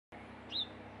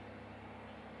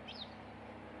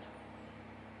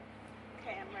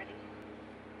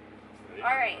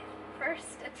Alright,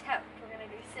 first attempt. We're going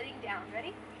to do sitting down.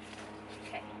 Ready?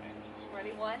 Okay.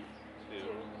 Ready? 1, 2,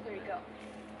 3, go.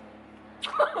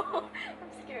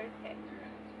 I'm scared. Okay.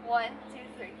 1, 2,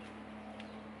 3.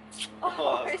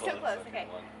 Oh, we're so close. Okay.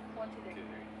 1, 2, 3.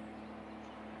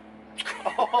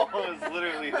 Oh, it's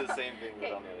literally the same thing.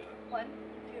 Okay. On the other side. 1,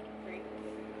 2, 3.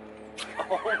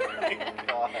 Oh my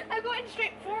god. I'm going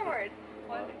straight forward.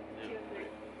 1, 2, 3.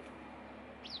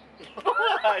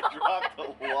 I dropped a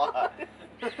lot.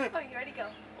 Oh, you ready? Go.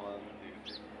 1,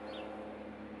 2,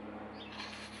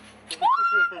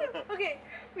 3. Okay,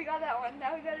 we got that one.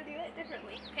 Now we gotta do it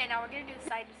differently. Okay, now we're gonna do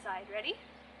side to side. Ready?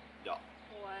 Yeah.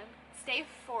 1. Stay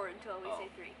forward until we say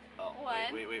 3. Oh,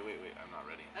 1. wait. I'm not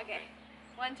ready. Okay.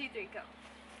 1, 2, 3, go.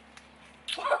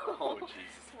 Oh,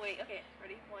 Jesus. Wait, okay.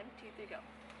 Ready? 1, 2, 3, go.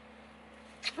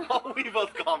 Oh, we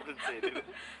both compensated.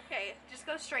 Okay, just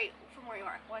go straight from where you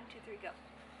are. 1, 2, 3, go.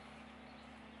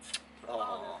 Oh, that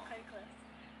was kind of close.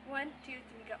 1, 2, 3,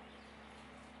 go.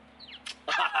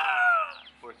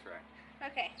 Fourth try.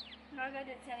 Okay, now we're gonna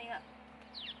do it standing up.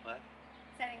 What?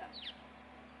 Standing up.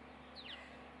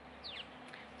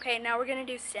 Okay, now we're gonna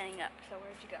do standing up. So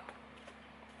where'd you go?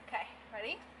 Okay,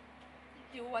 ready?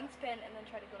 Do one spin and then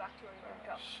try to go back to where you were.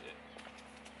 Go. Shit.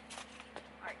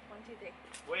 Alright, 1, 2, 3.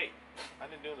 Wait, I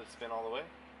didn't do the spin all the way.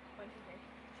 1,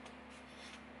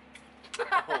 2,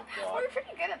 3. Oh god. We're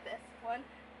pretty good at this. 1,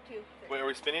 2, 3. Wait, are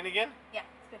we spinning again? Yeah,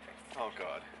 spin first. Oh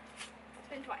god.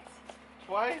 Spin twice.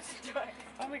 Twice? Twice.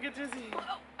 I'm gonna get dizzy.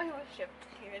 Oh, I almost shipped.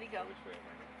 Okay, ready, go. Which way am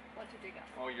I 1, 2, 3, go.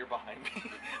 going? Oh, you're behind me.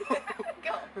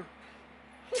 Go.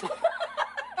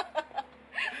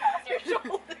 How's your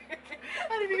shoulder?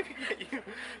 I didn't even get you.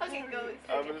 Okay, go.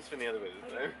 I'm gonna spin the other way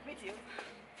this Okay, time. me too.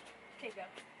 Okay, go.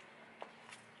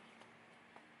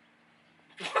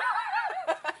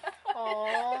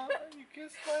 Aww, you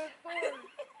kissed my heart.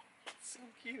 It's so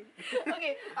cute.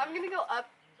 Okay, I'm gonna go up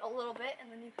a little bit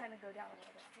and then you kind of go down a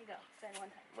little bit. Here you go. Spin one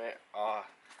time. Wait,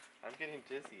 I'm getting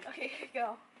dizzy. Okay,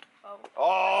 go. Oh. Oh!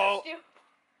 I touched you.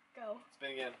 Go.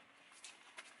 Spin again.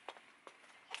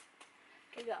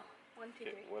 Okay, go. 1, 2,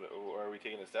 3. Okay, what, are we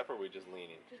taking a step or are we just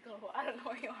leaning? Just go. I don't know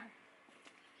where you are.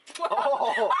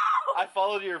 Oh! I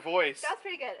followed your voice. That's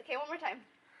pretty good. Okay, one more time.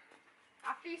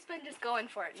 After you spin, just go in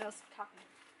for it. No talking.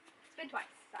 Spin twice.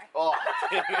 Sorry. Oh,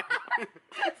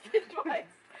 Spin twice.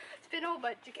 Spin a whole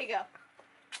bunch. Okay, go.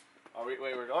 wait,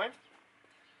 we're going?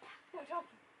 No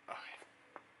talking. Okay.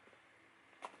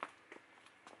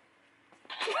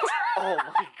 Oh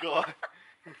my god.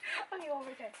 Okay, one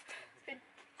more time.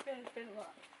 Spin a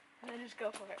lot. And then just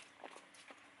go for it.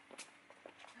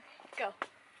 Okay, go.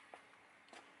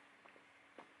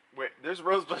 Wait, there's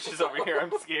rose bushes over here.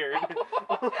 I'm scared. Okay,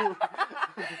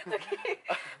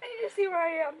 I need to see where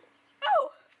I am.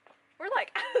 Oh! We're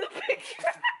like out of the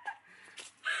picture.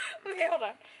 Okay, hold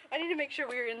on. I need to make sure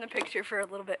we're in the picture for a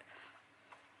little bit.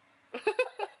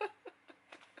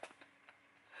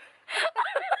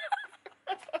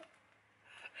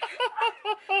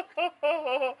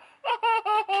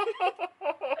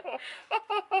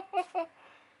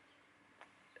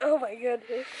 Oh my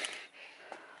goodness.